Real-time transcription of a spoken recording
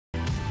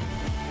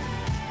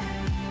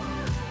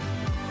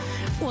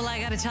Well, I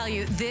gotta tell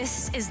you,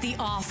 this is the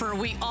offer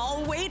we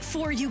all wait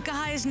for, you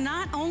guys.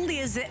 Not only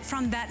is it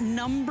from that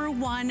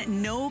 #1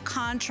 no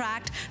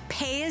contract,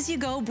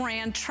 pay-as-you-go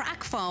brand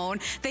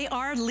Tracfone. They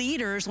are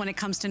leaders when it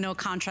comes to no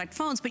contract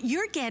phones, but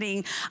you're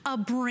getting a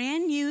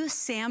brand new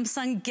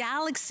Samsung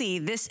Galaxy.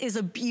 This is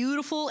a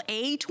beautiful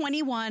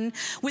A21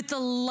 with the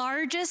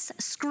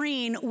largest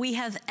screen we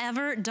have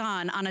ever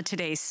done on a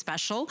Today's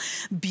Special.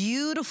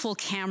 Beautiful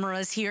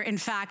cameras here. In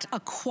fact, a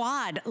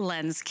quad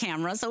lens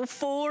camera, so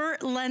 4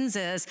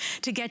 lenses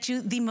to get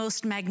you the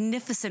most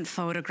magnificent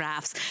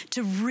photographs,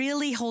 to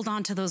really hold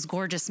on to those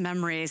gorgeous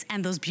memories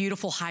and those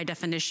beautiful high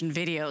definition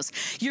videos.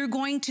 You're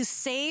going to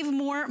save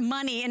more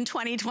money in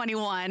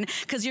 2021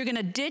 because you're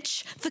gonna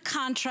ditch the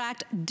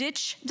contract,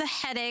 ditch the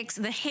headaches,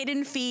 the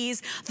hidden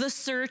fees, the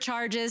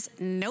surcharges.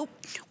 Nope.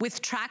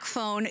 With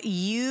Tracfone,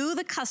 you,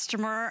 the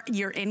customer,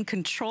 you're in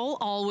control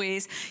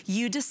always.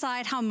 You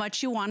decide how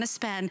much you want to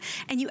spend,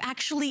 and you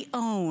actually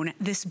own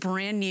this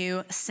brand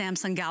new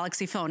Samsung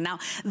Galaxy phone. Now,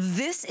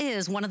 this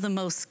is one of the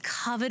most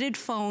coveted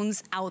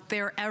phones out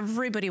there.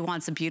 Everybody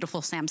wants a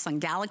beautiful Samsung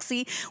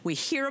Galaxy. We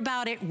hear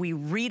about it, we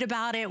read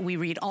about it, we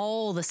read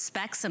all the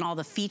specs and all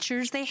the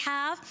features they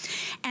have.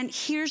 And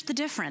here's the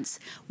difference.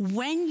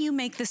 When you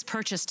make this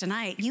purchase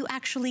tonight, you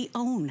actually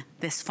own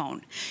this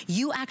phone.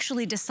 You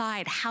actually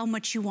decide how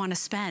much you want to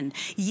spend.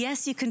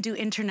 Yes, you can do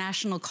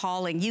international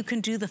calling. You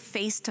can do the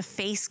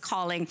face-to-face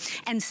calling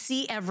and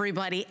see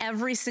everybody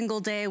every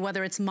single day,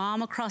 whether it's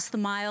mom across the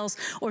miles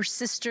or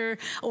sister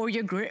or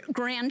your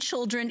grandchildren.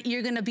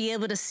 You're going to be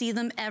able to see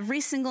them every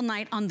single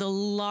night on the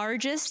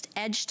largest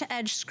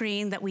edge-to-edge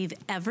screen that we've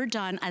ever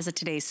done as a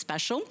Today's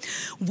Special.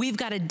 We've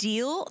got a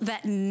deal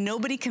that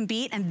nobody can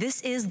beat, and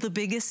this is the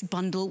biggest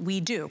bundle we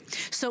do.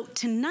 So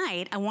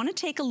tonight, I want to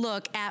take a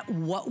look at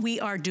what we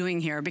are doing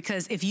here,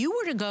 because if you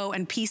were to go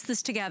and piece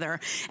this together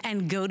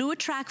and go to a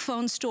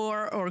Tracfone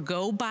store or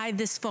go buy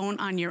this phone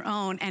on your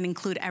own and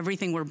include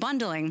everything we're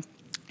bundling,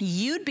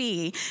 you'd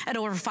be at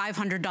over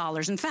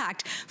 $500. In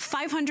fact,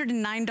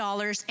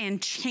 $509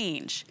 and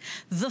change.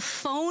 The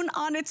phone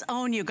on its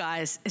own, you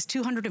guys, is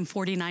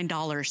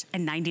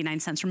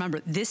 $249.99.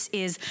 Remember, this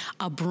is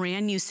a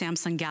brand new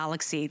Samsung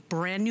Galaxy,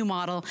 brand new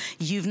model.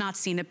 You've not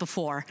seen it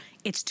before.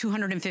 It's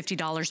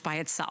 $250 by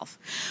itself.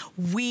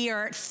 We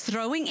are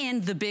throwing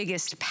in the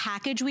biggest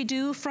package we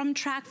do from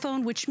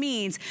Tracfone, which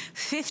means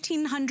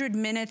 1,500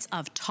 minutes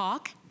of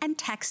talk and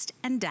text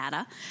and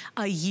data,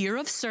 a year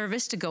of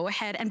service to go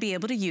ahead and be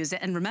able to use it.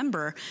 And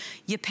remember,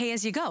 you pay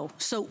as you go.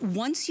 So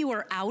once you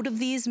are out of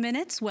these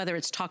minutes, whether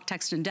it's talk,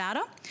 text, and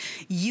data,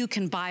 you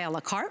can buy a la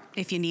carte.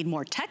 If you need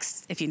more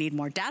text, if you need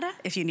more data,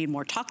 if you need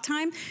more talk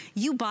time,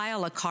 you buy a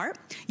la carte.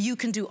 You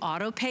can do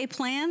auto pay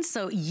plans,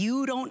 so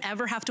you don't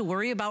ever have to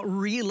worry about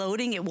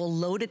reloading. It will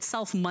load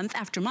itself month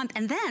after month.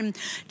 And then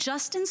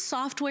just in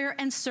software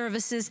and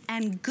services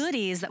and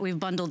goodies that we've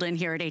bundled in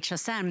here at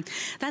HSN,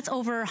 that's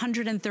over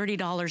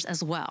 $130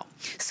 as well.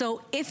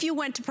 So if you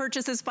went to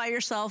purchase this by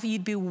yourself,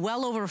 you'd be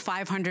well over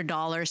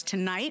 $500.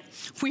 Tonight,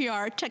 we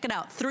are, check it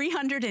out,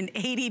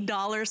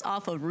 $380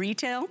 off of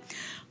retail,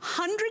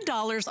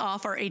 $100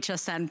 off our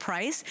HSN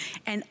price,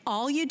 and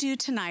all you do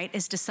tonight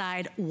is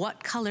decide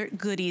what color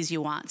goodies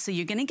you want. So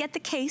you're gonna get the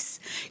case,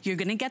 you're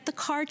gonna get the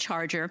car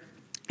charger,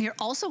 you're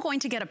also going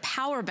to get a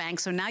power bank,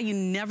 so now you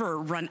never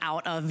run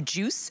out of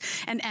juice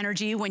and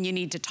energy when you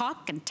need to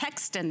talk and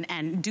text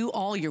and do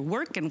all your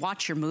work and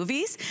watch your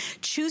movies.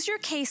 Choose your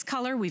case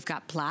color. We've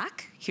got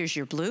black. Here's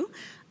your blue.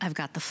 I've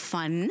got the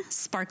fun,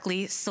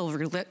 sparkly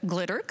silver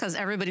glitter, because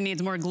everybody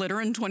needs more glitter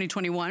in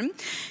 2021.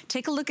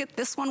 Take a look at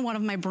this one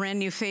of my brand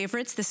new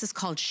favorites. This is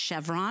called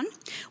Chevron.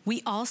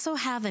 We also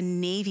have a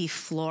navy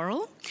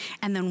floral,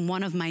 and then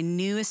one of my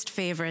newest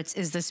favorites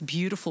is this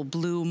beautiful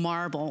blue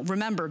marble.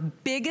 Remember,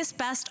 biggest,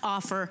 best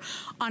offer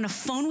on a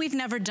phone we've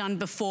never done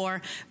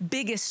before,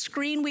 biggest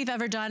screen we've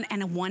ever done,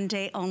 and a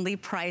one-day only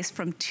price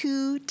from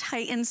 2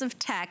 titans of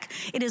tech.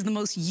 It is the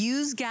most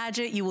used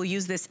gadget. You will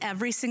use this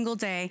every single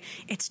day.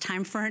 It's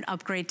time for an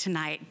upgrade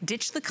tonight.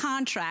 Ditch the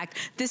contract.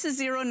 This is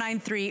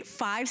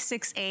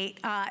 093568.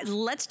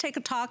 Let's take a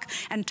talk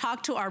and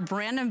talk to our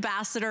brand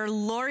ambassador,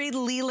 Lori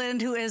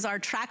Leland, who is our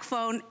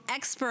Tracfone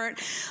expert.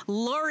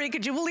 Lori,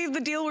 could you believe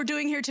the deal we're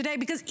doing here today?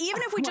 Because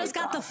even if we just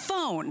got the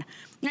phone,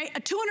 right,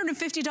 a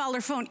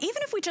 $250 phone,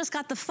 even if we just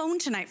got the phone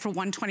tonight for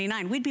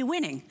 $129, we'd be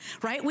winning,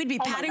 right? We'd be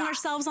patting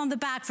ourselves on the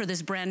back for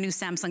this brand new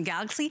Samsung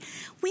Galaxy.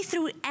 We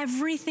threw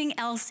everything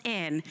else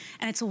in,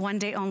 and it's a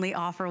one-day only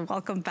offer.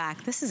 Welcome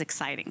back. This is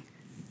exciting.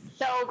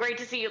 So great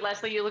to see you,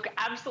 Leslie. You look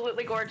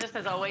absolutely gorgeous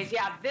as always.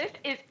 Yeah, this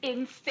is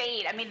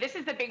insane. I mean, this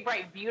is the big,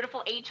 bright,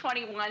 beautiful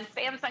A21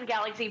 Samsung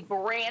Galaxy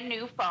brand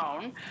new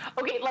phone.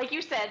 Okay, like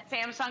you said,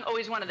 Samsung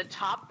always one of the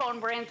top phone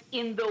brands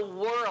in the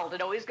world.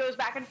 It always goes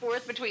back and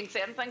forth between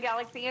Samsung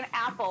Galaxy and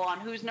Apple on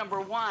who's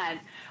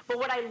 #1. But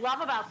what I love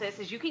about this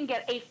is you can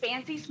get a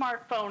fancy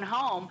smartphone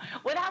home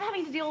without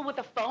having to deal with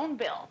a phone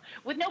bill,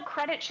 with no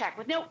credit check,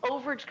 with no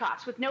overage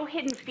costs, with no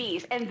hidden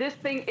fees. And this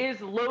thing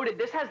is loaded.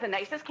 This has the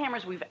nicest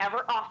cameras we've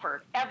ever offered.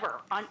 ever,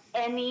 ever, on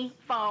any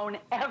phone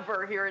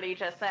ever here at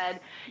HSN.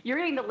 You're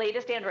getting the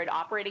latest Android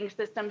operating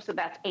system, so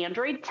that's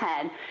Android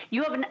 10.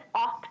 You have an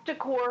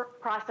octa-core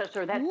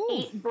processor. That's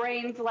 8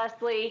 brains,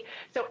 Leslie.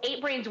 So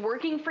 8 brains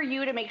working for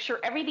you to make sure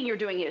everything you're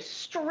doing is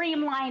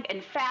streamlined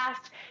and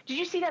fast. Did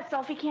you see that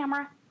selfie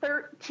camera?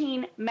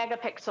 13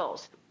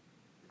 megapixels.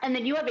 And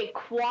then you have a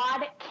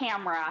quad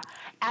camera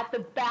at the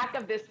back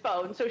of this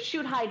phone. So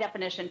shoot high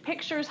definition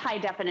pictures, high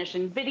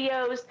definition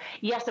videos.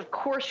 Yes, of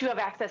course, you have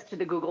access to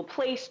the Google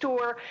Play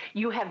Store.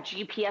 You have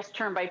GPS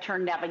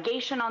turn-by-turn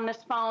navigation on this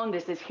phone.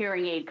 This is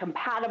hearing aid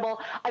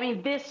compatible. I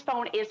mean, this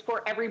phone is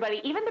for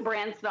everybody. Even the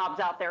brand snobs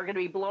out there are going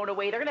to be blown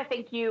away. They're going to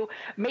think you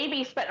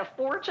maybe spent a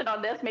fortune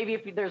on this, maybe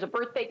if there's a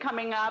birthday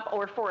coming up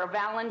or for a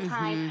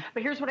Valentine.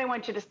 But here's what I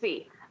want you to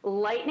see.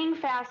 Lightning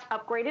fast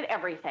upgraded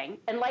everything.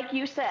 And like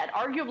you said,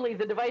 arguably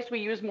the device we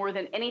use more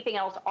than anything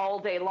else all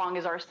day long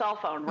is our cell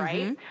phone,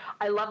 right?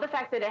 I love the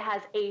fact that it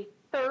has a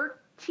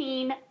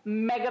 13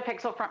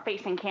 megapixel front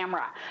facing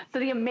camera. So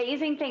the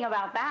amazing thing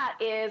about that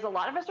is a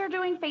lot of us are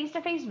doing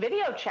face-to-face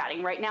video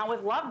chatting right now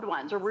with loved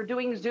ones, or we're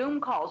doing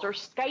Zoom calls or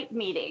Skype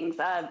meetings,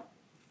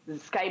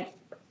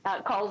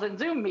 calls and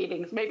Zoom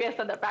meetings. Maybe I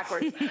said that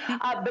backwards.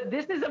 But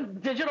this is a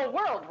digital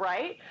world,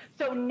 right?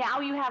 So now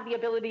you have the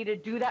ability to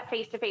do that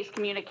face-to-face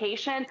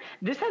communication.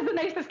 This has the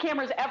nicest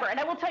cameras ever. And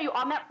I will tell you,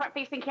 on that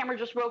front-facing camera,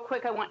 just real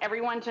quick, I want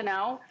everyone to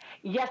know,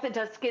 yes, it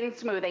does skin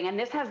smoothing. And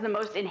this has the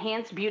most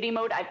enhanced beauty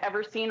mode I've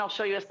ever seen. I'll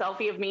show you a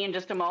selfie of me in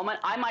just a moment.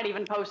 I might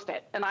even post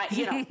it. And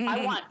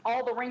I want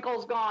all the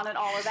wrinkles gone and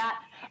all of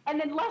that. And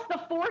then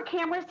the 4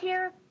 cameras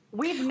here,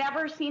 we've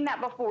never seen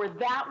that before.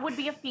 That would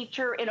be a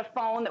feature in a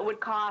phone that would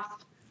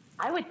cost,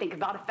 I would think,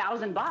 about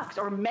 $1,000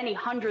 or many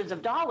hundreds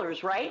of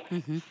dollars, right?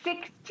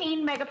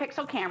 16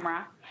 megapixel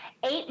camera,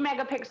 8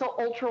 megapixel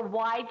ultra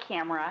wide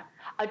camera,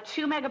 a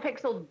 2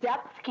 megapixel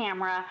depth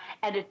camera,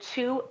 and a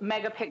 2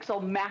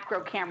 megapixel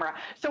macro camera.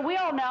 So we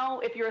all know,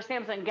 if you're a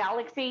Samsung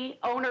Galaxy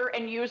owner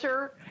and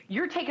user,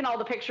 you're taking all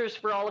the pictures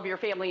for all of your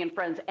family and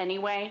friends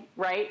anyway,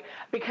 right?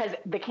 Because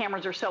the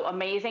cameras are so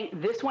amazing.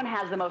 This one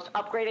has the most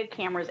upgraded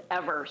cameras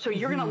ever. So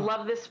you're gonna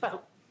love this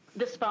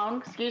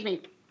phone, excuse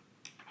me.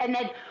 And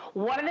then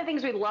one of the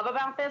things we love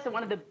about this, and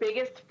one of the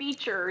biggest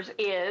features,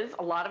 is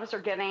a lot of us are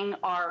getting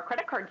our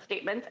credit card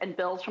statements and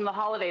bills from the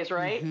holidays,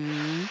 right?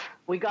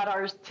 We got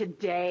ours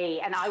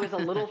today, and I was a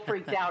little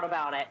freaked out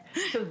about it.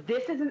 So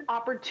this is an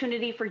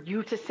opportunity for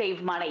you to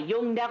save money.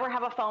 You'll never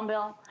have a phone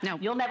bill. No.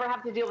 You'll never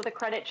have to deal with a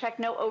credit check,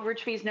 no overage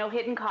fees, no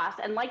hidden costs.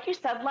 And like you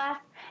said, Les,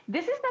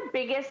 this is the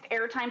biggest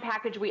airtime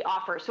package we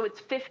offer. So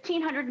it's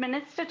 1,500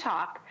 minutes to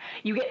talk.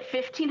 You get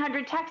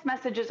 1,500 text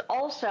messages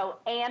also,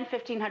 and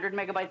 1,500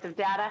 megabytes of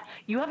data.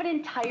 You have an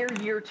entire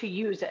year to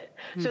use it.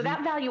 So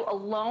that value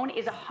alone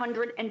is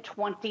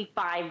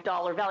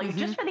 $125 value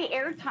just for the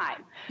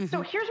airtime.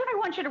 So here's what I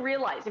want you to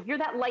realize. If you're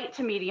that light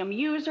to medium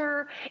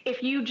user,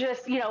 if you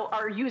just,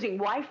 are using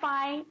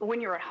Wi-Fi when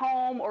you're at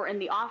home or in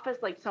the office,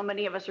 like so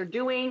many of us are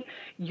doing,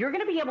 you're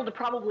going to be able to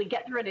probably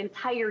get through an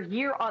entire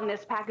year on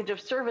this package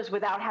of service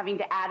without having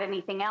to add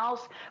anything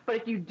else. But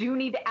if you do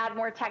need to add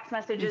more text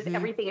messages,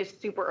 everything is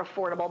super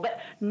affordable.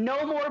 But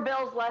no more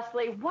bills,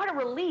 Leslie. What a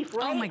relief,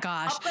 right? Oh my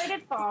gosh.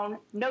 Upgraded phone,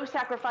 no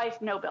sacrifice,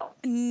 no bills.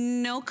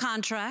 No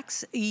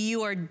contracts.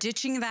 You are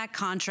ditching that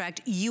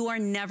contract. You are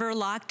never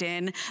locked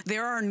in.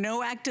 There are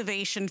no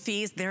activation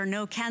fees. There are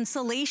no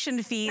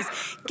cancellation fees.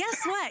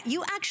 Guess what?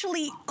 You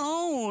actually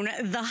own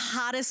the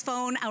hottest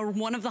phone, or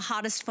one of the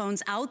hottest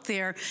phones out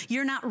there.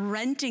 You're not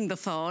renting the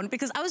phone,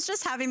 because I was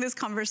just having this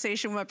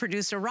conversation with my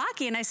producer,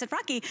 Rocky, and I said,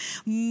 Rocky,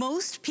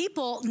 most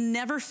people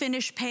never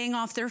finish paying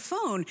off their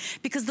phone,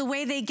 because the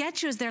way they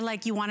get you is they're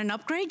like, you want an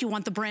upgrade, you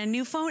want the brand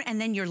new phone, and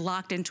then you're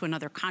locked into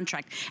another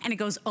contract. And it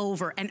goes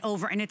over and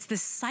over, and it's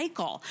this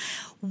cycle.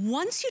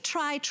 Once you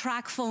try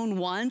Tracfone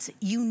once,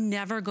 you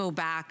never go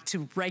back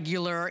to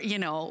regular,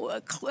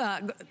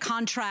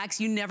 contracts.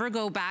 You never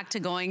go back to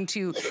going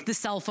to the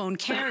cell phone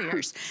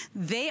carriers.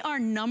 They are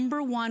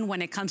 #1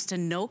 when it comes to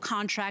no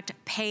contract,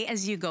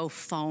 pay-as-you-go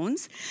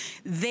phones.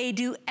 They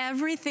do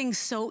everything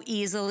so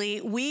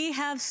easily. We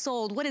have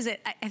sold, what is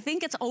it? I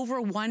think it's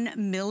over 1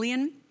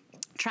 million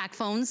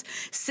Tracfones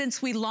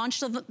since we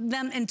launched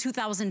them in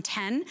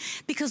 2010,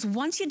 because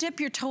once you dip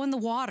your toe in the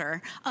water,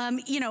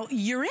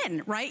 you're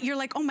in, right? You're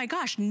like, oh my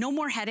gosh, no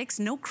more headaches,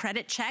 no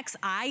credit checks.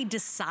 I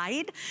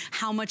decide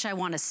how much I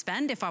want to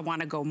spend, if I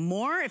want to go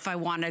more, if I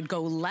want to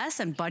go less,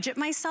 and budget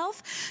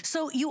myself.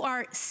 So you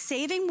are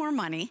saving more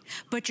money,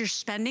 but you're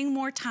spending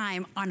more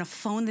time on a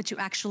phone that you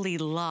actually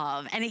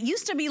love. And it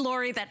used to be,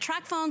 Lori, that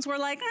Tracfones were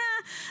like,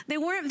 they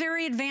weren't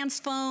very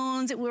advanced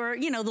phones. It were,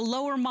 the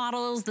lower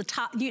models,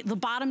 the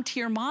bottom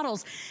tier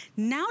models.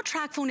 Now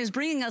Tracfone is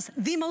bringing us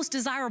the most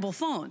desirable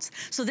phones.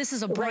 So this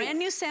is a brand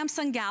new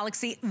Samsung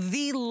Galaxy,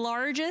 the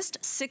largest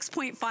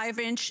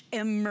 6.5-inch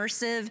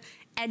immersive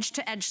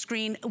edge-to-edge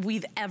screen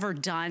we've ever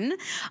done.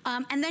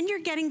 And then you're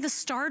getting the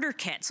starter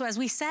kit. So as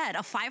we said, a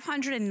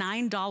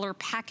 $509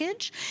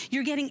 package.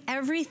 You're getting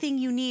everything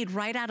you need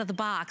right out of the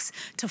box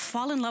to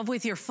fall in love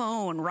with your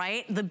phone,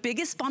 right? The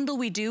biggest bundle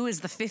we do is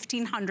the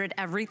 1,500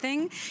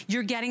 everything.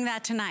 You're getting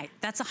that tonight.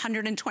 That's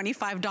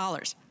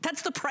 $125.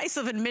 That's the price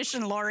of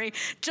admission, Lori,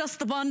 just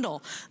the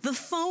bundle. The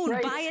phone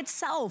by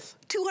itself,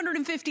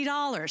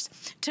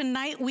 $250.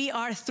 Tonight we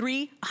are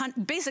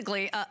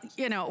basically,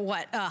 you know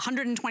what,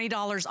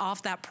 $120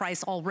 off that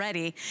price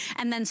already.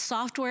 And then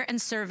software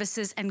and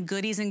services and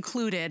goodies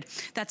included,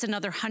 that's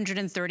another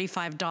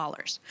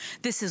 $135.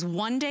 This is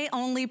one day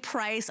only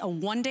price, a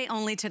one day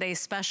only today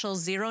special,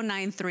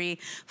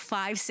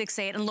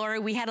 093568. And Lori,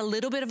 we had a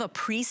little bit of a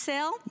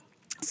pre-sale.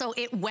 So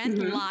it went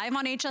live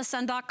on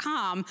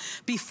hsn.com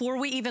before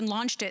we even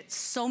launched it.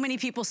 So many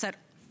people said,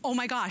 oh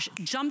my gosh,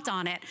 jumped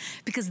on it,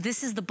 because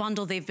this is the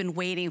bundle they've been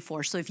waiting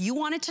for. So if you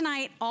want it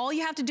tonight, all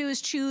you have to do is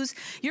choose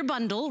your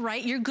bundle,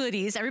 right? Your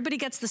goodies. Everybody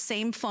gets the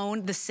same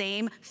phone, the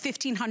same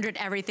 1,500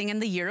 everything in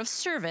the year of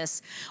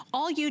service.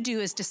 All you do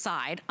is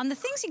decide on the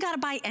things you gotta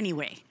buy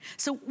anyway.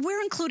 So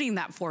we're including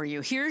that for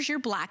you. Here's your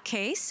black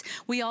case.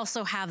 We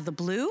also have the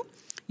blue,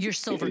 your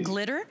silver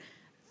glitter,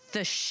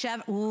 the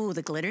ooh,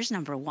 the glitter's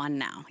 #1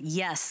 now.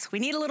 Yes, we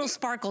need a little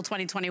sparkle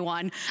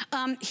 2021.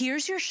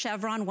 Here's your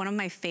chevron, one of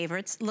my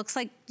favorites. Looks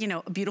like, you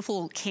know, a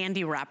beautiful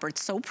candy wrapper.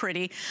 It's so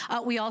pretty.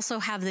 We also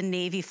have the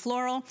navy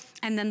floral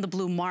and then the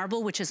blue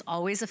marble, which is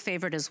always a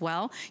favorite as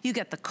well. You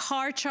get the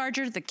car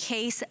charger, the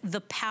case,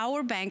 the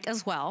power bank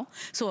as well.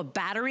 So a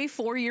battery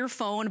for your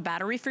phone, a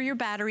battery for your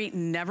battery,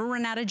 never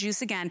run out of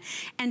juice again.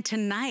 And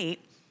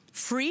tonight,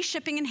 free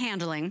shipping and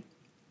handling,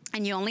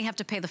 and you only have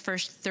to pay the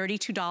first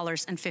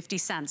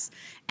 $32.50.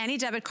 Any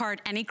debit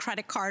card, any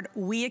credit card,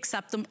 we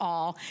accept them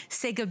all.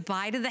 Say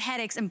goodbye to the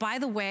headaches. And by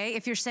the way,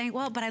 if you're saying,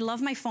 well, but I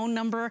love my phone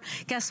number,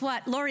 guess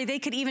what? Lori, they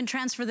could even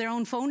transfer their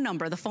own phone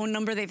number, the phone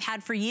number they've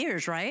had for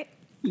years, right?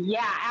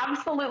 Yeah,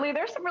 absolutely.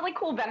 There's some really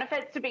cool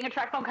benefits to being a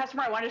Tracfone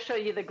customer. I want to show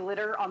you the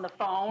glitter on the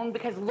phone,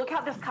 because look how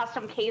this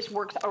custom case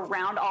works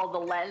around all the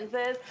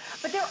lenses.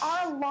 But there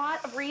are a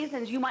lot of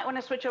reasons you might want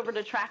to switch over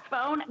to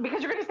Tracfone,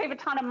 because you're going to save a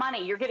ton of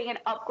money. You're getting an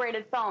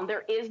upgraded phone.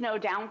 There is no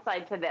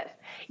downside to this.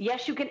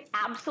 Yes, you can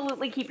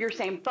absolutely keep your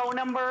same phone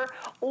number,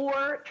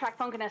 or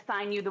Tracfone can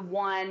assign you the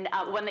one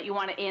that you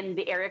want in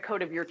the area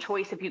code of your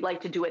choice if you'd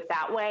like to do it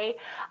that way.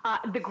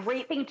 The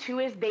great thing too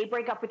is they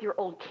break up with your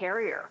old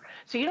carrier,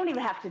 so you don't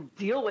even have to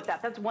deal with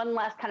that. That's one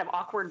less kind of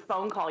awkward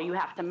phone call you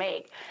have to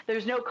make.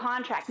 There's no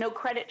contract, no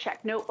credit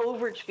check, no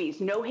overage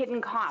fees, no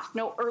hidden costs,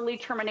 no early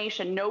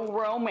termination, no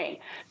roaming.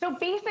 So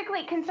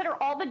basically,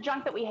 consider all the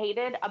junk that we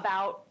hated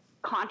about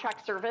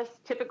contract service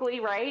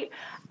typically, right?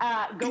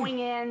 Going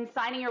in,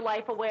 signing your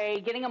life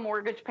away, getting a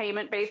mortgage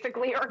payment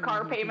basically, or a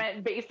car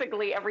payment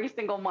basically every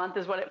single month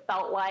is what it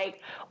felt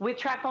like. With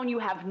Tracfone, you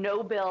have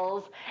no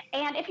bills.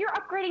 And if you're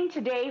upgrading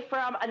today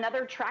from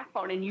another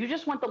Tracfone and you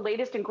just want the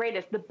latest and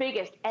greatest, the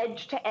biggest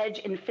edge-to-edge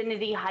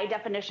infinity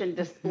high-definition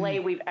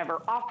display we've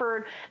ever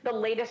offered, the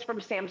latest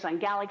from Samsung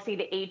Galaxy,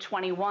 the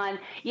A21,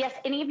 yes,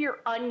 any of your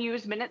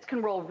unused minutes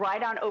can roll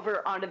right on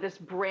over onto this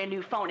brand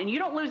new phone. And you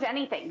don't lose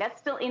anything. That's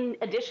still in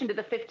addition to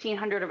the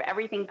 1,500 of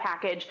everything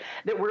package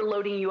that we're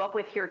loading you up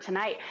with here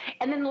tonight.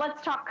 And then let's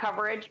talk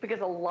coverage,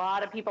 because a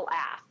lot of people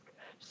ask.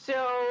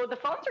 So the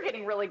phones are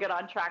getting really good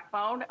on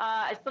Tracfone.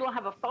 I still don't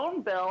have a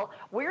phone bill.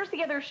 Where's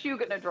the other shoe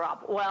going to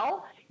drop?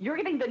 Well, you're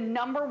getting the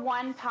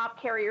 #1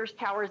 top carriers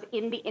towers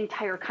in the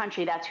entire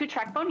country. That's who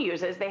Tracfone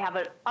uses. They have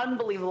an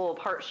unbelievable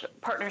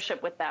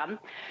partnership with them.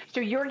 So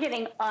you're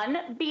getting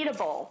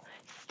unbeatable,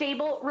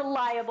 stable,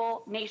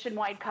 reliable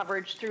nationwide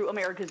coverage through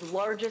America's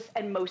largest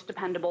and most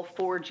dependable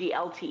 4G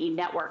LTE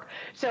network.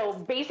 So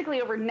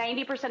basically over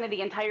 90% of the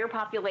entire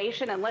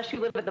population, unless you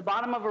live at the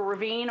bottom of a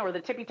ravine or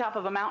the tippy top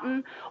of a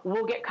mountain,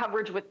 will get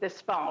coverage with this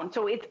phone.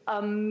 So it's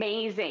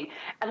amazing.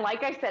 And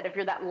like I said, if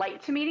you're that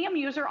light to medium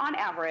user on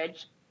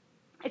average,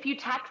 if you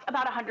text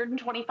about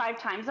 125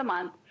 times a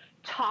month,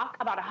 talk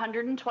about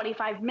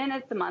 125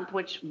 minutes a month,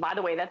 which, by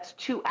the way, that's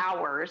 2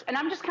 hours. And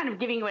I'm just kind of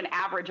giving you an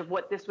average of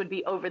what this would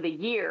be over the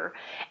year.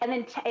 And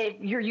then if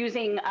you're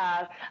using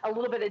a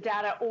little bit of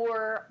data,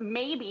 or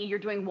maybe you're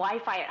doing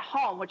Wi-Fi at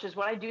home, which is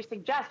what I do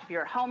suggest. If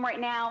you're at home right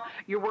now,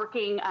 you're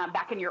working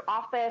back in your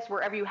office,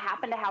 wherever you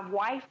happen to have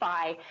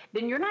Wi-Fi,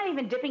 then you're not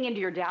even dipping into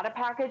your data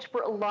package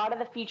for a lot of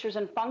the features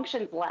and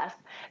functions less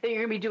that you're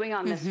going to be doing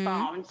on this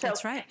phone. So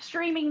that's right.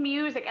 Streaming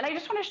music. And I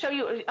just want to show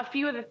you a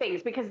few of the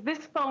things, because this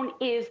phone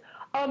is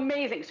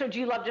amazing. So do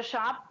you love to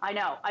shop? I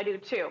know, I do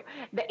too.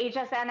 The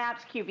HSN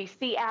apps,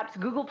 QVC apps,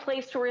 Google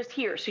Play Store is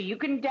here. So you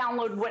can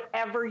download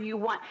whatever you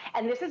want.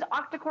 And this is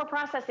octa-core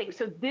processing.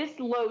 So this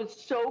loads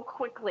so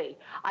quickly.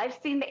 I've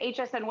seen the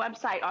HSN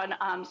website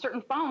on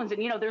certain phones,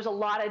 and you know, there's a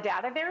lot of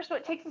data there. So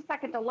it takes a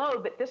second to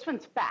load, but this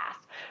one's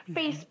fast.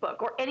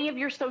 Facebook or any of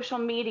your social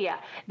media.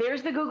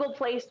 There's the Google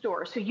Play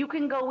Store. So you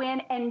can go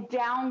in and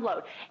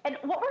download. And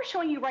what we're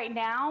showing you right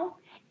now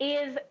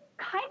is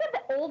kind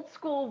of the old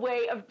school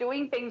way of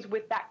doing things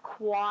with that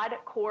quad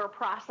core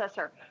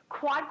processor.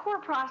 Quad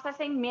core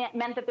processing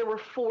meant that there were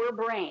 4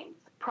 brains.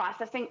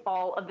 processing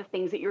all of the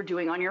things that you're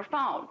doing on your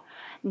phone.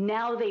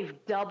 Now they've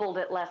doubled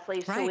it,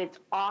 Leslie, so it's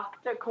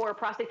octa-core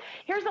processing.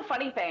 Here's the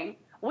funny thing.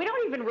 We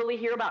don't even really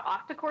hear about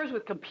octa-cores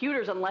with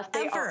computers unless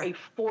they are a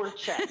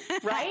fortune,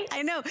 right?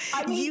 I know.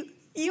 I mean,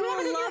 you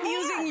will love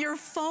using your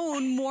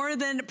phone more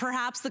than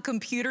perhaps the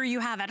computer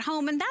you have at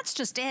home, and that's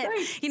just it.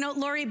 Right. You know,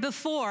 Lori,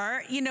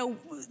 before, you know,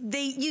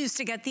 they used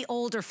to get the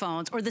older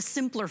phones or the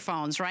simpler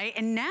phones, right?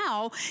 And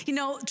now, you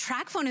know,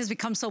 Tracfone has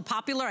become so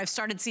popular. I've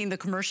started seeing the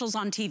commercials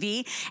on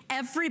TV.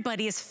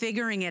 Everybody is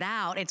figuring it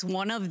out. It's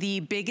one of the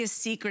biggest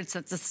secrets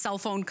that the cell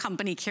phone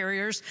company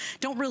carriers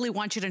don't really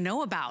want you to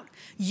know about.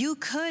 You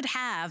could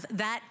have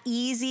that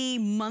easy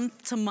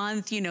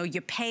month-to-month, you know, you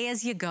pay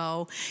as you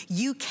go.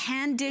 You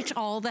can ditch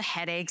all the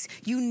headaches.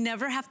 You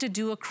never have to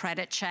do a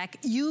credit check.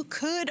 You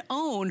could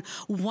own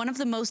one of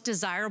the most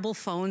desirable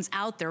phones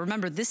out there.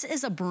 Remember, this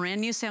is a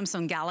brand new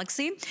Samsung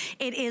Galaxy.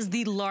 It is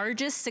the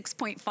largest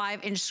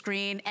 6.5-inch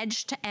screen,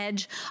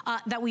 edge-to-edge,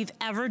 that we've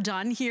ever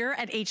done here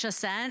at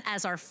HSN.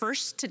 As our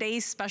first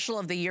Today's Special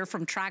of the year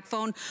from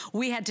Tracfone,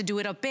 we had to do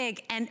it up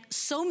big. And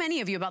so many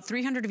of you, about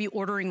 300 of you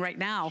ordering right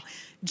now,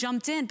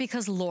 jumped in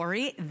because,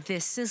 Lori,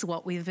 this is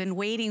what we've been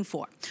waiting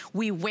for.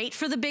 We wait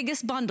for the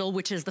biggest bundle,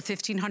 which is the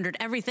 1500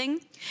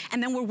 everything,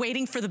 and then we're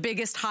waiting for the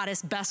biggest,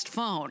 hottest, best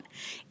phone.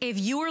 If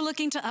you are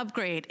looking to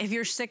upgrade, if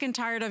you're sick and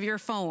tired of your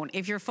phone,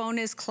 if your phone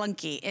is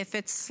clunky, if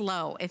it's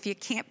slow, if you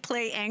can't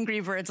play Angry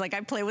Birds like I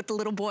play with the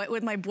little boy,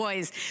 with my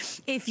boys,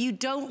 if you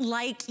don't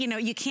like, you know,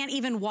 you can't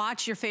even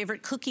watch your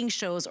favorite cooking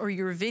shows or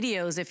your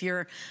videos if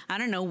you're, I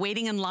don't know,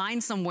 waiting in line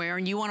somewhere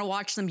and you want to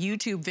watch some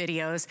YouTube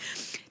videos,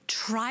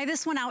 try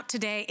this one out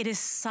today. It is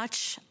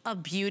such a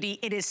beauty.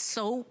 It is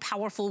so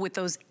powerful with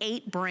those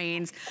 8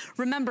 brains.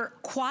 Remember,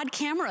 quad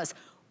cameras.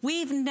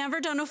 We've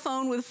never done a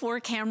phone with 4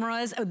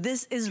 cameras.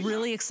 This is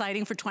really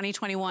exciting for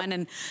 2021.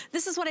 And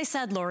this is what I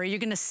said, Lori, you're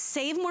gonna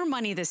save more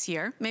money this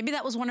year. Maybe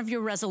that was one of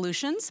your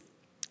resolutions,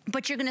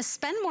 but you're gonna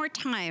spend more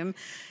time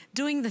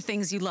doing the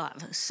things you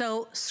love.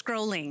 So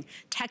scrolling,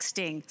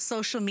 texting,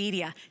 social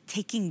media,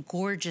 taking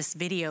gorgeous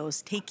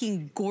videos,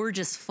 taking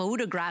gorgeous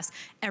photographs.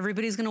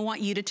 Everybody's gonna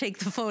want you to take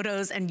the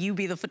photos and you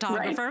be the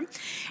photographer. Right.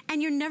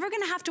 And you're never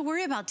gonna have to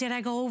worry about, did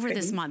I go over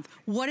this month?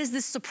 What is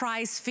this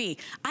surprise fee?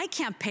 I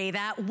can't pay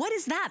that. What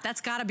is that? That's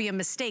gotta be a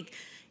mistake.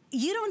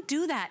 You don't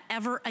do that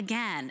ever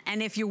again.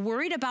 And if you're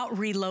worried about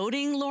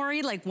reloading,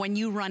 Lori, like when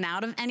you run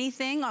out of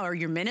anything or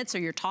your minutes or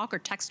your talk or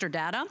text or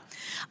data,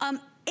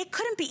 it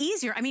couldn't be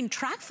easier. I mean,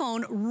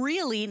 Tracfone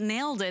really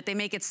nailed it. They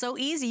make it so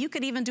easy. You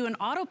could even do an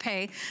auto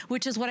pay,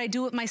 which is what I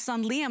do with my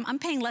son, Liam. I'm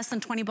paying less than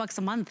 20 bucks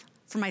a month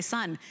for my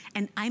son,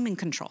 and I'm in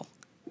control.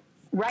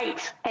 Right.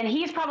 And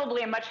he's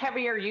probably a much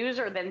heavier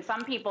user than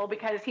some people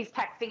because he's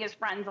texting his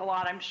friends a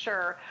lot, I'm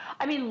sure.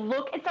 I mean,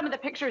 look at some of the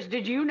pictures.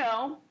 Did you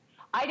know?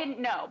 I didn't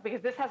know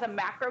because this has a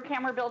macro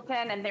camera built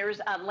in, and there's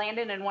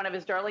Landon and one of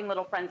his darling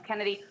little friends,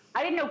 Kennedy.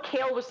 I didn't know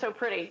Kale was so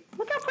pretty.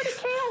 Look how pretty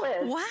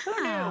Kale is. Wow.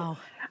 Who knew?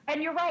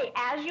 And you're right.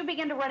 As you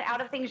begin to run out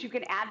of things, you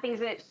can add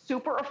things, and it's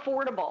super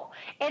affordable.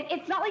 And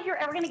it's not like you're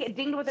ever going to get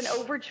dinged with an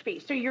overage fee.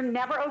 So you're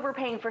never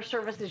overpaying for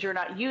services you're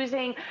not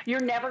using. You're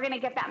never going to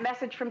get that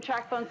message from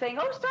Tracfone saying,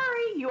 oh,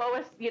 sorry, you owe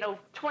us, you know,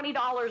 $20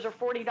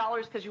 or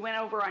 $40 because you went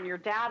over on your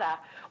data.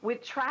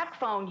 With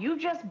Tracfone, you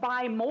just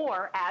buy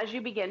more as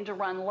you begin to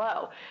run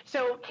low.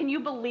 So can you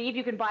believe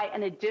you can buy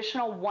an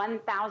additional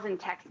 1,000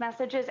 text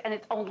messages and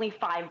it's only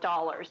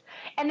 $5?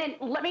 And then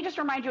let me just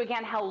remind you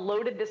again how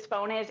loaded this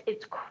phone is.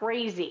 It's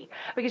crazy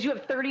because you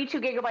have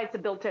 32 gigabytes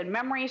of built-in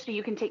memory, so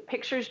you can take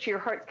pictures to your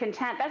heart's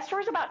content. That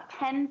stores about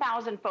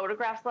 10,000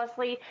 photographs,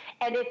 Leslie,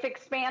 and it's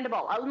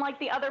expandable, unlike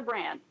the other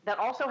brand that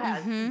also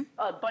has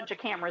a bunch of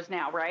cameras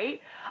now, right?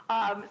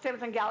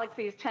 Samsung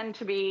Galaxies tend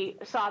to be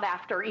sought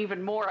after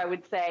even more, I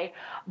would say.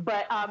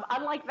 But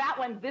unlike that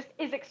one, this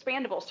is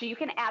expandable. So you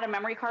can add a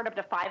memory card up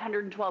to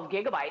 512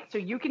 gigabytes. So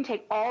you can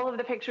take all of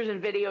the pictures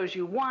and videos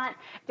you want,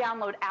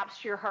 download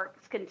apps to your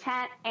heart's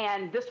content,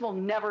 and this will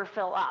never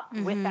fill up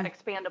with that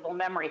expandable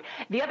memory.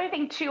 The other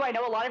thing, too, I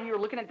know a lot of you are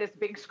looking at this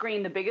big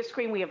screen, the biggest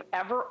screen we have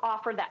ever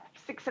offered, that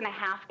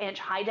 6.5-inch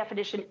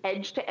high-definition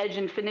edge-to-edge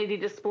infinity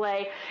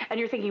display, and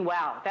you're thinking,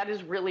 wow, that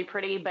is really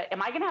pretty, but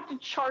am I going to have to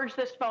charge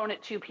this phone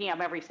at 2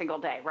 p.m. every single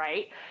day,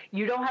 right?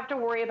 You don't have to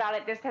worry about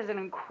it. This has an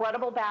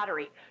incredible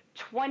battery.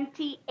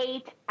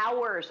 28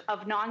 hours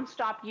of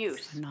nonstop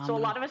use. Phenomenal. So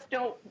a lot of us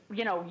don't,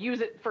 you know,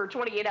 use it for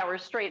 28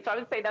 hours straight. So I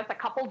would say that's a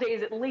couple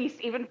days at least,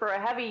 even for a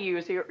heavy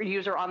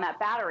user on that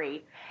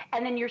battery.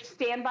 And then your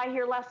standby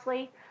here,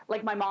 Leslie,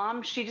 like my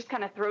mom, she just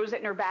kind of throws it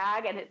in her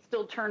bag and it's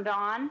still turned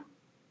on.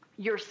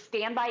 Your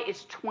standby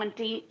is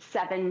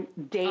 27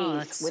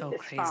 days with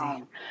this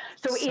phone.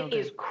 So it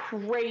is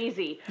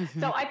crazy.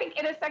 So I think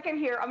in a second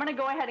here, I'm going to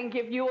go ahead and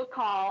give you a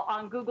call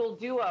on Google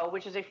Duo,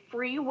 which is a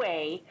free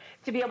way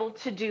to be able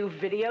to do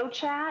video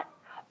chat,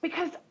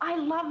 because I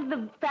love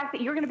the fact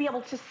that you're going to be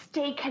able to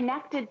stay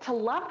connected to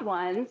loved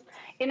ones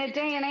in a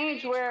day and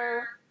age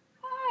where,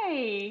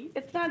 hi,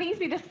 it's not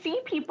easy to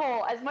see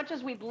people as much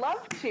as we'd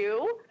love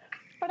to.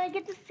 But I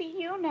get to see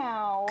you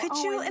now. Could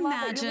Oh, you I love it.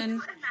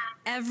 imagine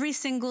every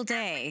single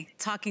day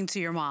talking to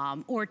your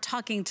mom or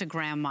talking to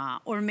grandma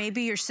or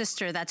maybe your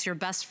sister that's your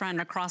best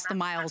friend across the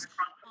miles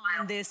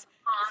on this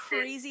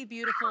crazy,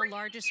 beautiful,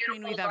 largest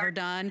screen we've ever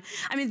done.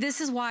 I mean, this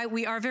is why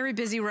we are very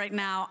busy right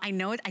now. I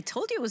know it. I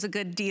told you it was a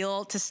good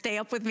deal to stay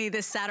up with me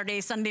this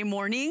Saturday, Sunday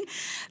morning,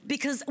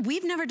 because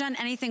we've never done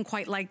anything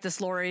quite like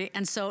this, Lori.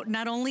 And so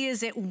not only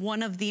is it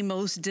one of the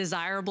most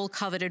desirable,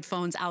 coveted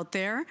phones out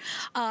there,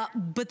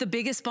 but the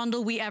biggest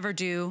bundle we ever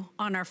do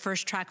on our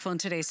first Tracfone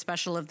Today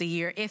special of the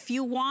year. If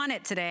you want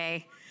it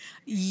today,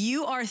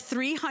 you are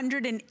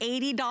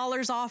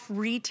 $380 off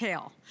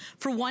retail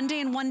for 1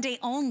 day and 1 day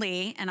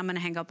only. And I'm gonna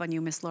hang up on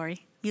you, Miss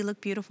Lori. You look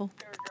beautiful.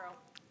 Sure, girl.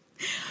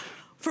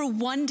 For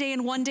 1 day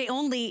and 1 day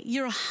only,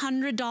 you're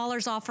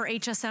 $100 off our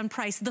HSN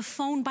price. The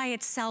phone by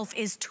itself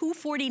is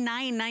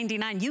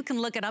 $249.99. You can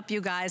look it up,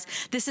 you guys.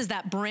 This is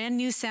that brand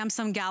new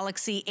Samsung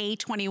Galaxy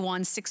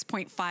A21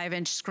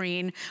 6.5-inch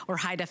screen or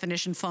high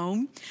definition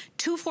phone.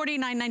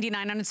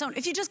 $249.99 on its own.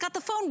 If you just got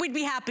the phone, we'd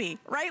be happy,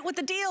 right? With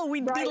the deal,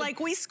 we'd be like,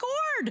 we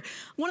scored.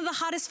 One of the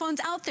hottest phones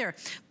out there.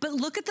 But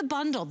look at the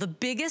bundle. The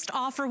biggest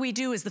offer we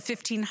do is the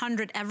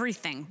 1500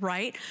 everything,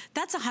 right?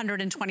 That's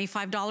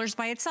 $125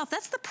 by itself.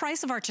 That's the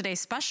price of our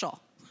today's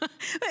special.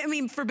 I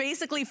mean, for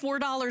basically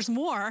 $4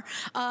 more,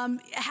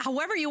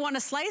 however you want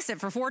to slice it,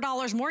 for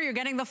 $4 more, you're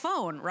getting the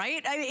phone,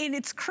 right? I mean,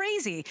 it's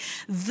crazy.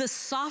 The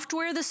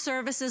software, the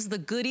services, the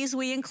goodies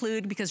we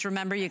include, because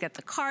remember, you get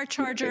the car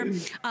charger,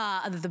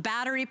 the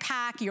battery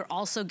pack, you're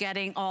also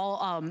getting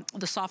all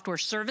the software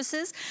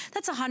services.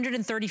 That's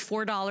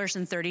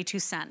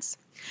 $134.32.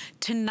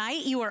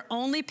 Tonight, you are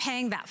only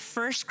paying that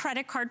first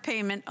credit card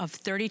payment of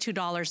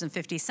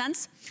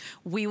 $32.50.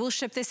 We will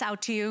ship this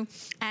out to you,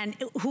 and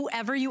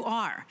whoever you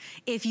are,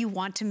 if you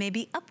want to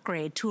maybe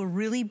upgrade to a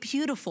really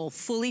beautiful,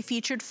 fully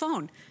featured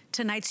phone,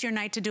 tonight's your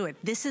night to do it.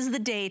 This is the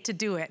day to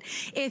do it.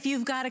 If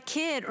you've got a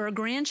kid or a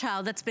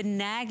grandchild that's been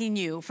nagging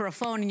you for a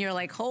phone and you're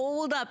like,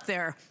 hold up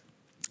there,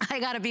 I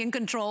gotta be in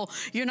control.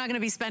 You're not gonna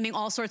be spending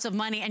all sorts of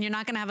money and you're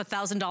not gonna have a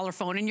 $1,000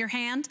 phone in your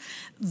hand.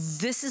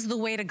 This is the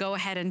way to go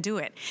ahead and do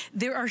it.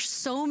 There are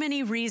so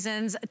many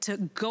reasons to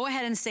go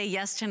ahead and say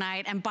yes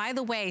tonight. And by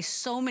the way,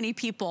 so many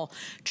people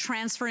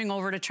transferring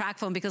over to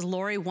Tracfone because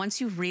Lori, once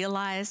you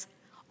realize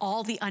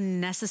all the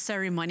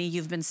unnecessary money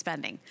you've been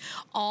spending,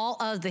 all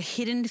of the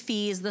hidden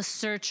fees, the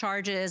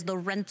surcharges, the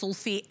rental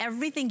fee,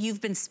 everything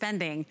you've been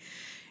spending,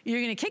 you're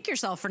gonna kick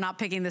yourself for not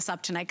picking this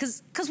up tonight,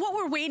 because what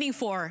we're waiting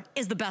for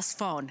is the best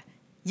phone.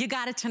 You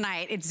got it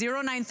tonight. It's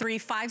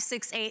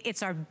 093568.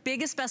 It's our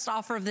biggest, best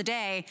offer of the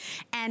day.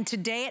 And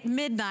today at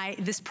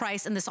midnight, this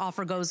price and this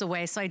offer goes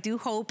away. So I do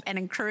hope and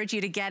encourage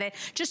you to get it.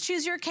 Just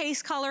choose your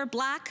case color,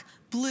 black,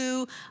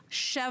 blue,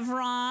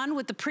 chevron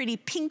with the pretty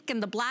pink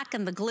and the black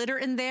and the glitter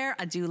in there.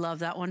 I do love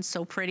that one,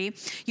 so pretty.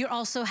 You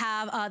also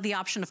have the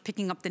option of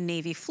picking up the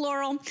navy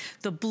floral.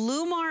 The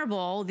blue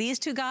marble, these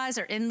two guys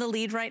are in the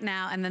lead right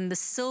now, and then the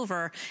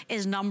silver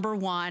is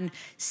 #1.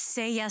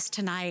 Say yes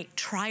tonight,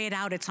 try it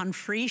out. It's on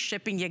free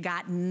shipping. You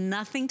got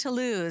nothing to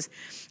lose.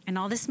 And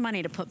all this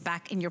money to put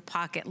back in your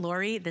pocket.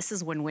 Lori, this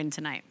is win-win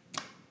tonight.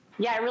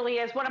 Yeah, it really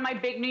is. One of my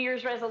big New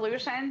Year's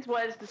resolutions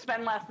was to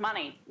spend less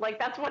money. Like,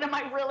 that's one of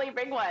my really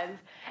big ones.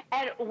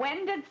 And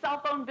when did cell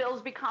phone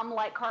bills become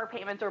like car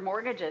payments or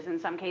mortgages in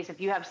some case,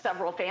 if you have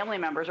several family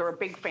members or a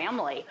big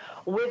family?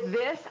 With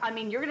this, I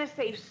mean, you're going to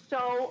save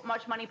so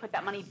much money, put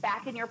that money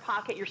back in your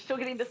pocket. You're still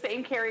getting the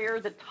same carrier,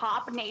 the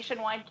top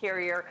nationwide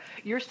carrier.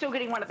 You're still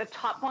getting one of the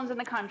top phones in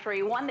the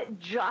country, one that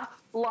just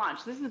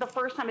launched. This is the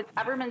first time it's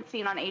ever been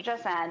seen on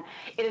HSN.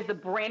 It is the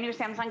brand new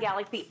Samsung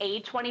Galaxy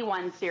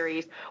A21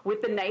 series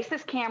with the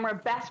nicest camera,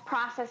 best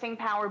processing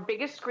power,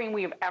 biggest screen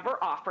we have ever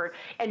offered.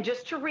 And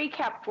just to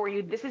recap for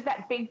you, this is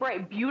that big,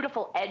 bright,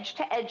 beautiful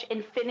edge-to-edge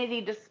infinity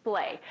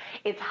display.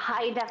 It's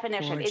high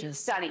definition. Gorgeous. It's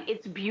stunning.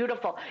 It's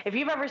beautiful. If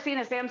you've ever seen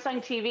a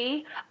Samsung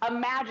TV,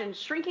 imagine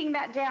shrinking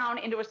that down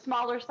into a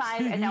smaller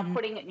size and now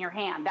putting it in your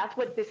hand. That's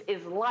what this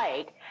is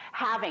like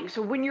having.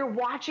 So when you're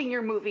watching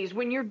your movies,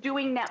 when you're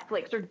doing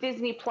Netflix or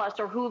Disney Plus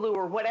or Hulu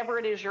or whatever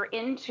it is you're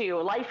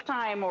into,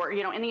 Lifetime or,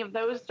 you know, any of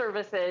those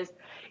services,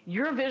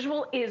 your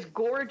visual is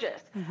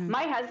gorgeous.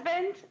 My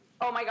husband,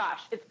 oh my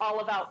gosh, it's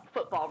all about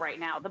football right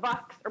now. The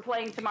Bucks are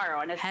playing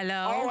tomorrow, and it's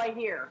all I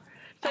hear.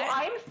 So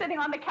I'm sitting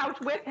on the couch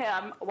with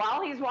him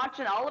while he's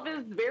watching all of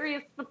his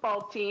various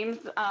football teams,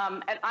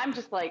 and I'm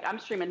just like, I'm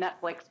streaming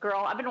Netflix,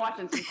 girl. I've been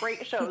watching some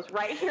great shows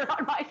right here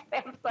on my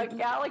Samsung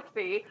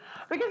Galaxy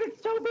because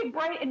it's so big,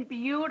 bright, and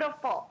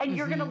beautiful, and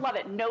you're going to love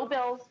it. No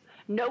bills.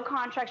 No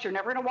contracts. You're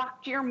never going to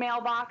walk to your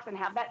mailbox and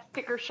have that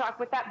sticker shock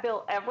with that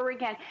bill ever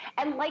again.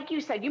 And like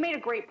you said, you made a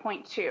great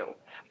point too.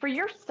 For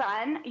your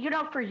son, you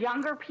know, for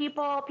younger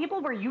people,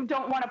 people where you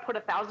don't want to put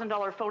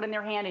 $1,000 phone in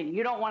their hand and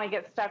you don't want to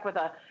get stuck with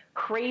a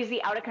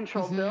crazy out of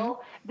control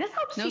bill, this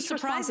helps teach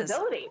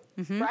responsibility,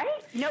 right?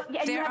 No,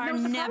 yeah, there are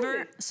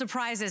never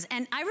surprises.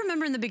 And I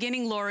remember in the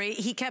beginning, Lori,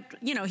 he kept,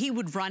 you know, he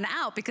would run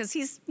out because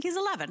he's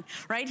 11,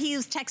 right? He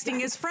was texting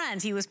his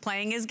friends, he was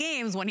playing his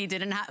games when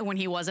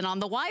he wasn't on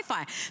the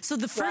Wi-Fi. So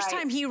the first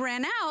time he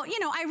ran out, you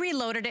know, I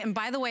reloaded it. And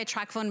by the way,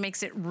 Tracfone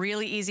makes it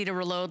really easy to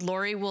reload.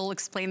 Lori will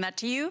explain that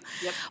to you.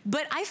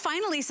 But I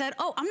finally said,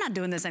 oh, I'm not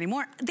doing this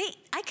anymore.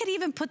 I could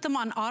even put them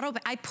on auto.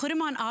 I put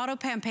him on auto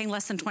pay. I'm paying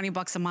less than 20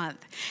 bucks a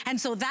month. And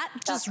so that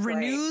just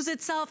renews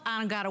itself. I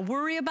don't got to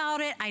worry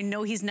about it. I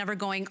know he's never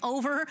going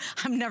over.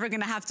 I'm never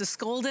going to have to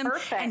scold him.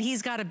 And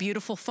he's got a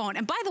beautiful phone.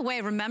 And by the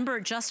way, remember,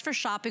 just for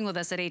shopping with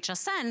us at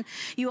HSN,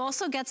 you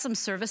also get some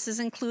services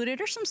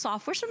included or some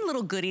software, some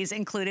little goodies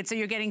included. So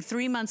you're getting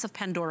 3 months of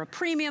Pandora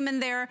Premium in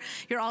there.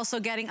 You're also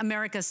getting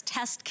America's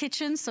Test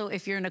Kitchen. So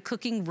if you're in a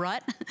cooking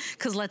rut,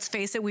 because let's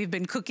face it, we've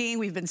been cooking,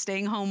 we've been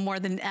staying home more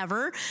than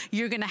ever,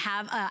 you're going to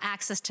have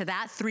access to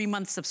that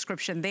 3-month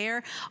subscription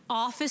there.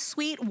 Office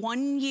Suite,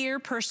 1-year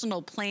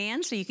personal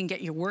plan, so you can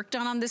get your work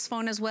done on this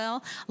phone as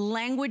well.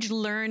 Language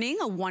learning,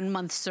 a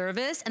 1-month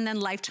service, and then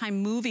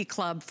Lifetime Movie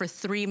Club for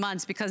 3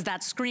 months, because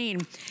that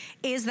screen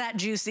is that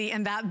juicy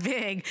and that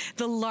big.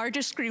 The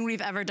largest screen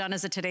we've ever done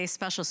is a Today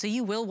Special, so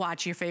you will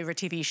watch your favorite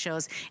TV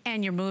shows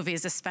and your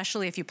movies,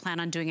 especially if you plan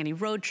on doing any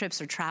road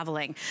trips or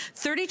traveling.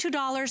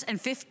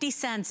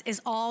 $32.50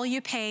 is all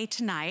you pay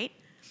tonight.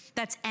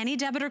 That's any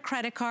debit or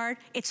credit card.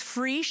 It's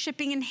free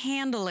shipping and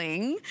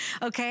handling,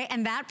 okay?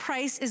 And that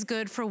price is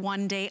good for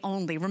 1 day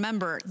only.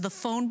 Remember, the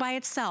phone by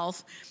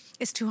itself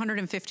is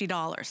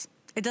 $250.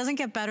 It doesn't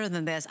get better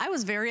than this. I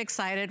was very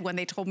excited when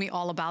they told me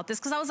all about this,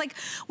 because I was like,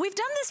 we've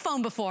done this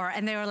phone before.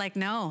 And they were like,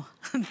 no,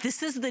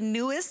 this is the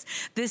newest,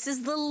 this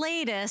is the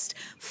latest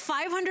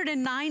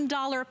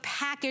 $509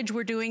 package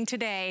we're doing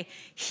today.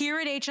 Here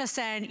at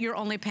HSN, you're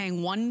only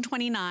paying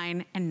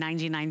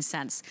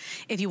 $129.99.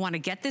 If you want to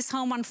get this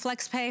home on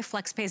FlexPay,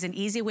 FlexPay is an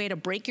easy way to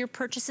break your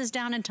purchases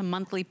down into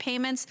monthly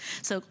payments.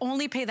 So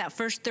only pay that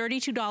first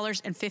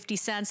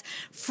 $32.50,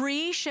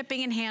 free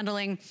shipping and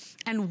handling.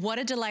 And what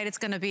a delight it's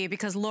going to be,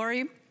 because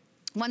Lori,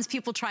 once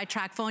people try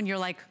Tracfone, you're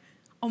like,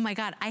 oh my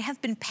God, I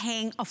have been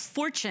paying a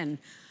fortune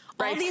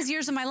all these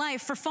years of my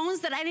life for phones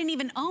that I didn't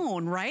even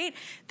own, right?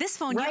 This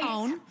phone you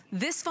own.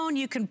 This phone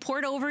you can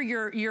port over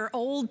your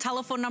old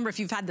telephone number. If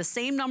you've had the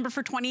same number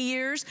for 20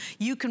 years,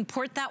 you can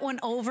port that one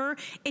over.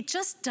 It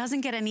just doesn't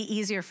get any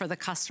easier for the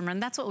customer,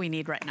 and that's what we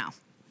need right now.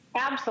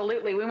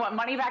 Absolutely. We want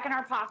money back in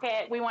our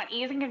pocket. We want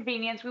ease and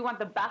convenience. We want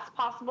the best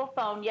possible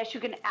phone. Yes,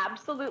 you can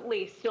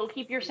absolutely still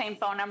keep your same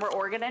phone number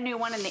or get a new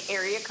one in the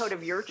area code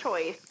of your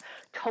choice.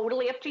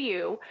 Totally up to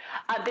you.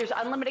 There's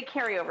unlimited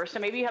carryover. So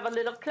maybe you have a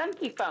little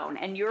clunky phone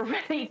and you're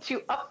ready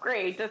to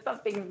upgrade to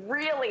something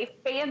really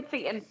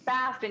fancy and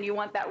fast, and you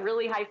want that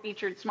really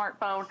high-featured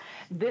smartphone.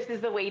 This is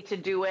the way to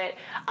do it.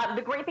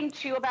 The great thing,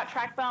 too, about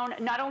Tracfone,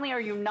 not only are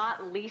you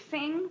not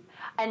leasing,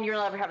 and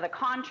you'll never have the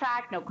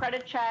contract, no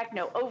credit check,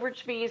 no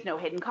overage fees, no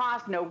hidden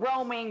costs, no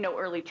roaming, no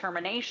early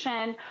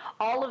termination.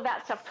 All of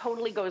that stuff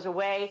totally goes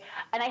away.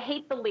 And I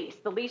hate the lease.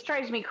 The lease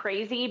drives me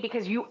crazy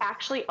because you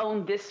actually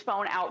own this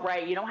phone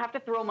outright. You don't have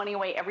to throw money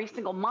away every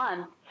single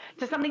month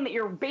to something that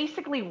you're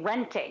basically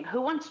renting.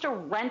 Who wants to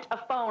rent a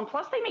phone?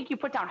 Plus, they make you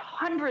put down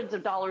hundreds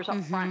of dollars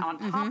up front on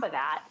top of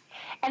that.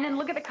 And then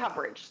look at the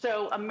coverage.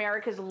 So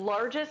America's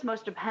largest,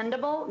 most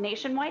dependable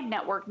nationwide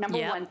network,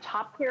 #1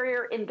 top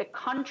carrier in the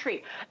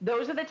country.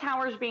 Those are the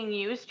towers being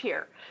used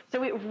here.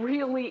 So it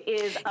really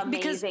is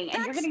amazing.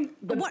 And you're getting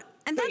the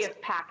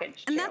biggest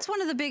package. And that's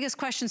one of the biggest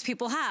questions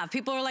people have.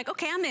 People are like,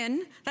 okay, I'm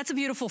in. That's a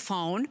beautiful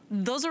phone.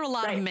 Those are a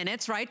lot of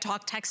minutes, right?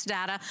 Talk, text,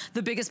 data,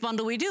 the biggest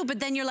bundle we do. But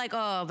then you're like,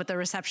 oh, but the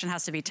reception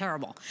has to be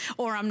terrible.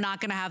 Or I'm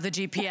not going to have the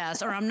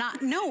GPS. Or I'm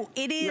not. No,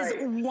 it is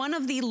one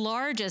of the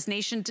largest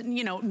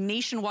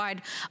nationwide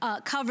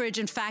coverage.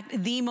 In fact,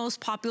 the most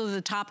popular of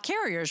the top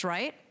carriers,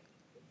 right?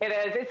 It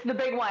is. It's the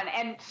big one.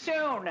 And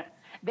soon,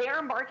 they are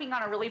embarking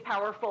on a really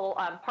powerful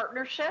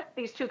partnership,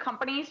 these two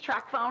companies,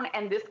 Tracfone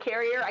and this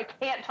carrier. I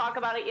can't talk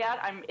about it yet.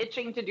 I'm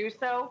itching to do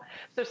so.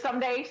 So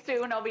someday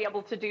soon I'll be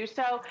able to do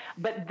so.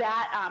 But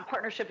that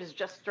partnership is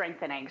just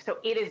strengthening. So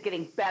it is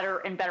getting better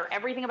and better.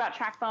 Everything about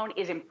Tracfone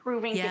is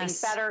improving, getting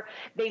better.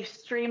 They've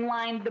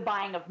streamlined the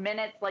buying of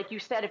minutes. Like you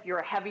said, if you're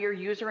a heavier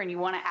user and you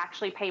want to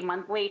actually pay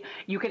monthly,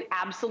 you can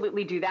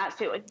absolutely do that.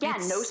 So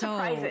again, no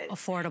surprises.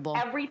 Affordable.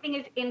 Everything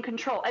is in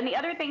control. And the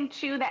other thing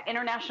too, that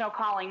international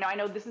calling. Now I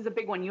know this is a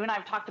big one. You and I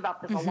have talked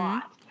about this a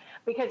lot,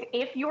 because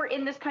if you're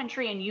in this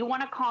country and you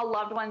want to call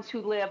loved ones who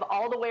live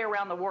all the way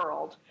around the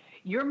world,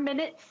 your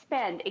minutes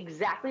spend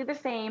exactly the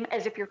same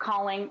as if you're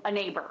calling a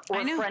neighbor or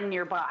a friend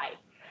nearby.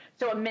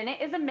 So a minute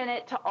is a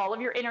minute to all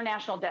of your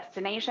international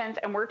destinations,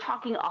 and we're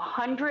talking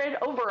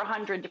over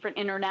 100 different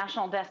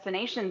international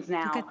destinations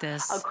now. Look at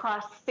this.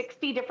 Across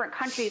 60 different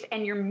countries,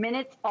 and your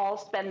minutes all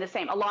spend the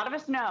same. A lot of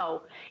us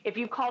know if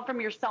you've called from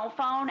your cell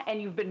phone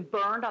and you've been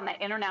burned on that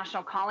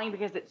international calling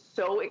because it's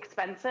so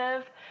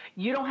expensive,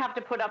 you don't have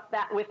to put up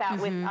with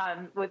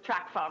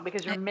Tracfone,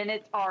 because your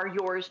minutes are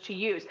yours to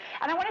use.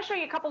 And I want to show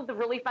you a couple of the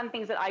really fun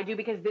things that I do,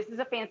 because this is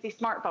a fancy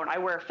smartphone. I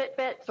wear a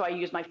Fitbit, so I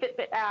use my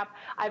Fitbit app.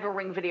 I have a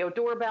Ring video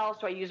doorbell,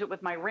 so I use it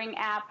with my Ring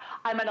app.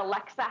 I'm an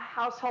Alexa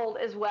household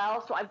as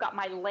well, so I've got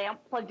my lamp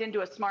plugged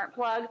into a smart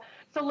plug.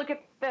 So look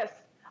at this.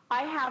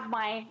 I have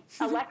my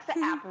Alexa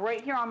app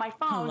right here on my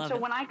phone, so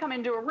when I come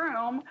into a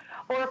room,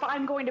 or if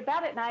I'm going to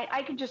bed at night,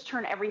 I can just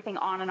turn everything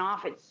on and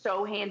off. It's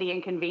so handy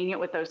and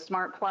convenient with those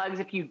smart plugs.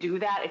 If you do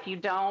that, if you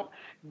don't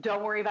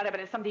worry about it, but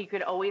it's something you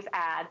could always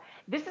add.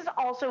 This is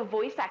also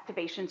voice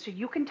activation, so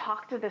you can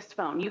talk to this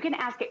phone. You can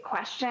ask it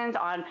questions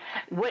on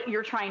what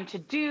you're trying to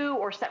do,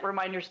 or set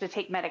reminders to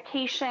take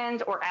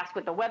medications, or ask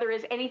what the weather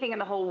is, anything in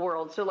the whole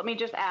world. So let me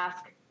just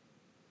ask,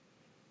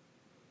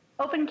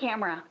 open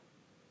camera.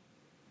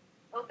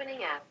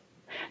 Opening app.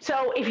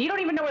 So if you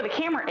don't even know where the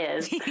camera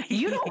is,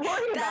 you don't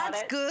worry about it.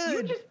 That's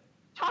good. You just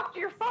talk to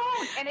your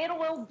phone and it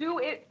will do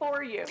it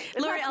for you.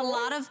 Lori, a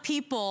lot of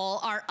people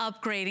are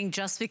upgrading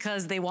just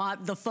because they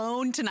want the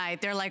phone tonight.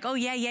 They're like, oh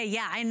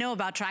yeah, I know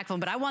about Tracfone,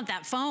 but I want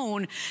that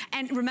phone.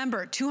 And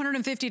remember,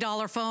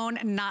 $250 phone,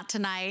 not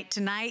tonight.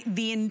 Tonight,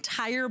 the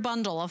entire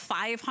bundle, a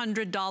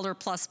 $500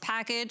 plus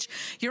package,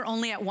 you're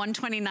only at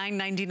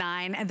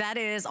 $129.99, and that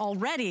is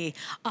already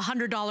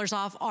 $100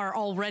 off our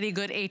already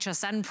good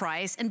HSN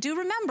price. And do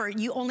remember,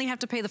 you only have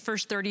to pay the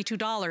first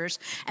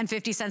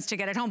 $32.50 to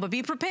get it home, but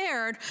be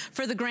prepared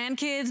for the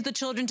grandkids, the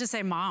children to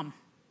say, Mom,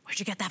 where'd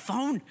you get that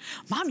phone?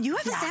 Mom, you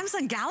have a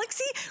Samsung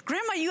Galaxy?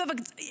 Grandma, you have a,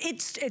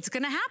 it's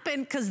gonna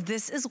happen, because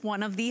this is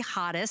one of the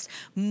hottest,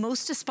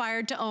 most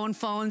aspired to own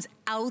phones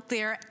out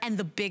there, and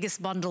the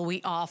biggest bundle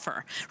we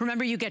offer.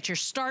 Remember, you get your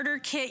starter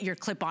kit, your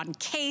clip-on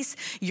case,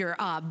 your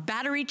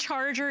battery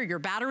charger, your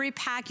battery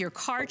pack, your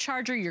car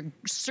charger, your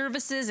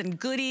services and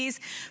goodies,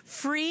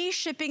 free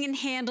shipping and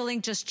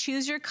handling. Just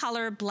choose your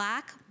color,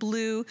 black,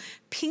 blue,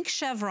 pink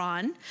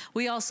chevron.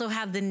 We also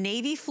have the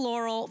navy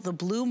floral, the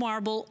blue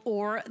marble,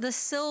 or the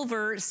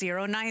silver.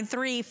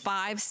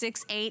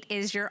 093568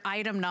 is your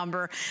item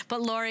number.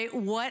 But Lori,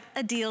 what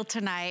a deal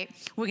tonight.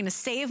 We're gonna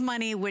save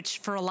money, which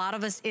for a lot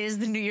of us is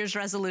the New Year's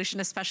resolution,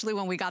 especially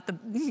when we got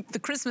the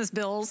Christmas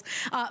bills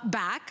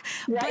back.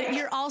 Right. But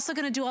you're also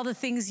gonna do all the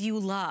things you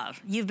love.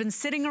 You've been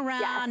sitting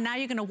around, now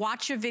you're gonna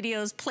watch your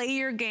videos, play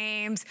your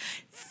games,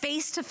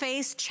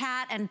 face-to-face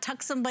chat, and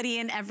tuck somebody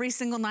in every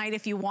single night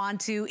if you want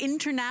to.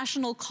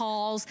 International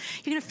calls.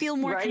 You're gonna feel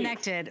more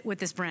connected with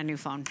this brand new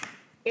phone.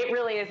 It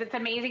really is. It's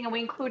amazing, and we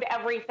include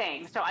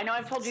everything. So I know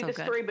I've told you this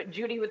story, but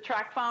Judy with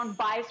Tracfone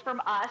buys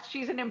from us.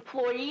 She's an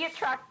employee at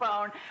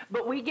Tracfone,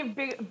 but we give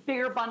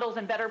bigger bundles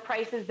and better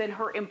prices than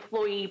her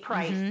employee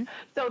price.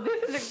 So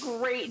this is a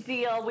great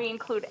deal. We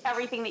include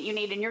everything that you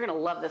need, and you're going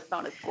to love this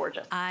phone. It's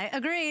gorgeous. I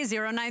agree.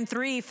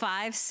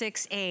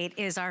 093568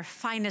 is our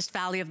finest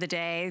value of the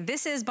day.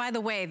 This is, by the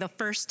way, the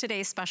first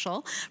Today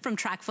special from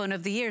Tracfone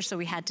of the Year, so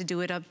we had to do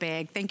it up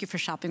big. Thank you for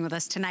shopping with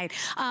us tonight.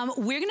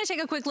 We're going to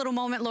take a quick little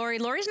moment, Lori.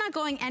 Lori's not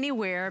going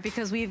anywhere,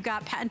 because we've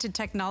got patented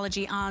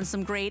technology on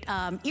some great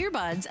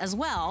earbuds as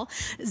well.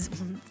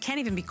 Can't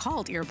even be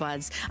called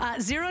earbuds.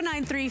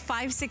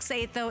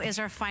 093568 though is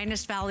our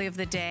finest value of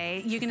the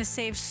day. You're gonna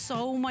save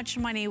so much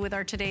money with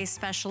our today's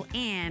special,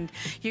 and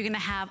you're gonna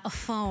have a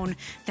phone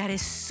that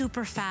is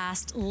super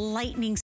fast, lightning